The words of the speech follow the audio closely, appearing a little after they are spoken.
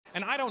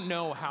And I don't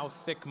know how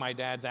thick my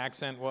dad's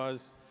accent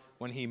was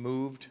when he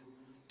moved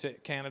to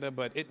Canada,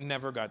 but it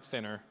never got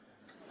thinner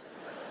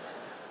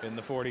in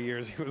the 40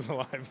 years he was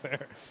alive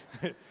there.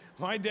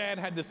 My dad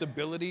had this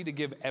ability to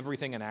give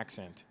everything an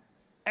accent.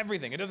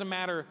 Everything. It doesn't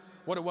matter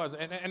what it was.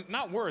 And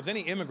not words.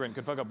 Any immigrant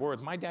could fuck up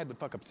words. My dad would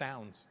fuck up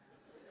sounds.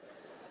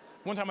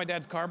 One time my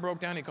dad's car broke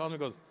down. He calls me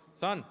and goes,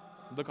 "Son,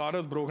 the car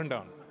is broken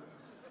down."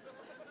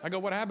 I go,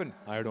 "What happened?"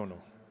 "I don't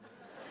know."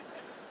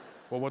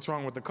 "Well, what's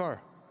wrong with the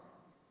car?"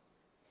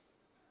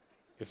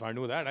 "If I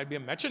knew that, I'd be a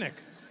mechanic."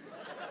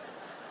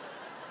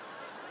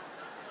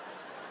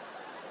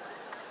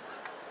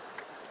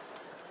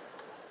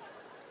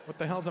 What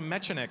the hell's a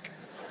mechanic?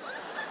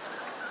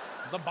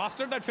 The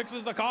bastard that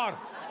fixes the car.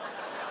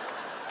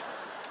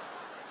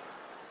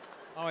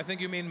 Oh, I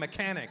think you mean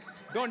mechanic.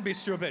 Don't be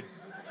stupid.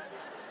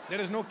 There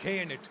is no K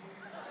in it.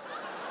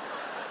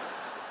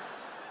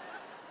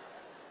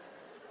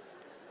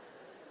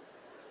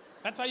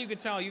 That's how you can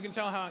tell. You can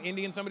tell how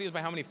Indian somebody is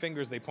by how many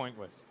fingers they point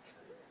with.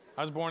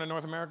 I was born in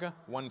North America,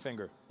 one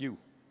finger. You.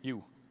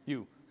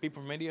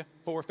 People from India,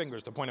 4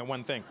 fingers to point at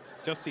one thing.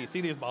 Just see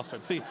these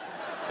bastards, see.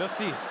 Just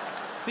see.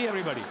 See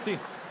everybody, see.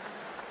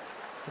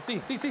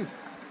 See.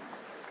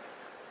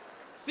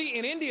 See,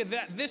 in India,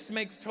 this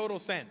makes total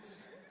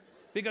sense.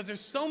 Because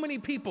there's so many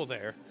people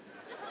there,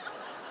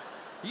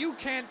 you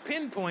can't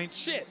pinpoint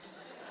shit.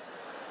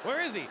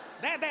 Where is he?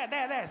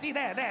 There. See,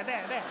 there.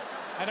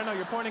 I don't know,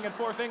 you're pointing at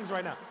 4 things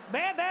right now.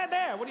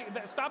 There. What do you,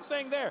 stop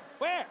saying there.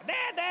 Where?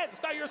 There.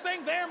 Stop, you're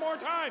saying there more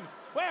times.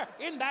 Where?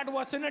 In that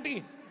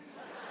vicinity.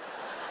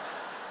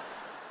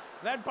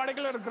 That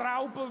particular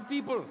group of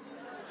people.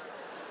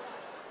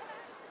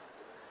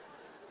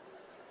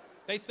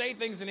 They say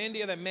things in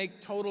India that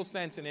make total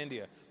sense in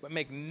India, but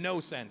make no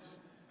sense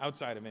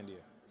outside of India.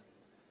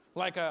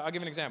 Like, I'll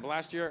give you an example.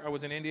 Last year, I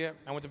was in India.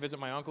 I went to visit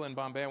my uncle in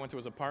Bombay. I went to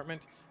his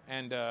apartment,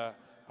 and I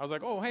was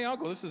like, "Oh, hey,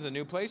 uncle, this is a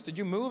new place. Did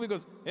you move?" He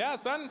goes, "Yeah,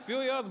 son, a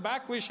few years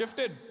back, we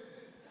shifted."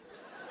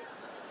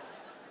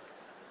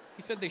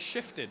 He said they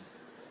shifted.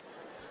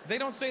 They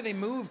don't say they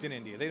moved in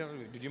India. They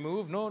don't, "Did you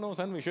move?" No,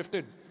 son, we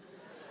shifted.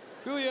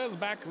 A few years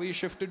back, we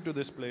shifted to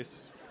this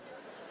place.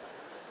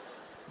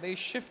 They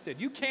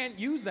shifted. You can't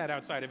use that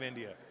outside of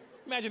India.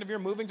 Imagine if you're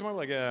moving tomorrow,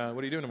 like, "What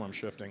are you doing tomorrow?" "I'm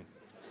shifting."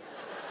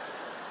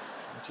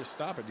 Just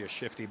stop it, you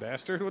shifty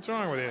bastard. What's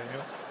wrong with you? You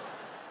know?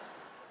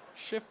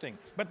 Shifting.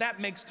 But that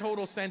makes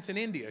total sense in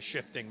India,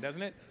 shifting,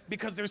 doesn't it?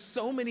 Because there's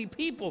so many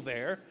people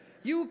there,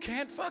 you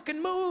can't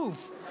fucking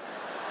move.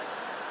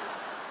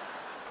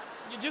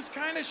 You just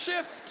kind of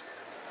shift.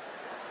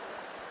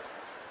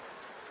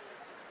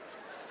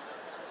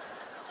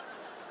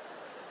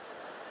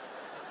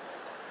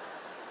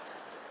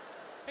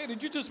 "Hey,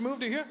 did you just move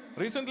to here?"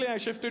 "Recently I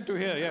shifted to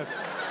here, yes."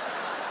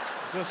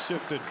 Just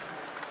shifted.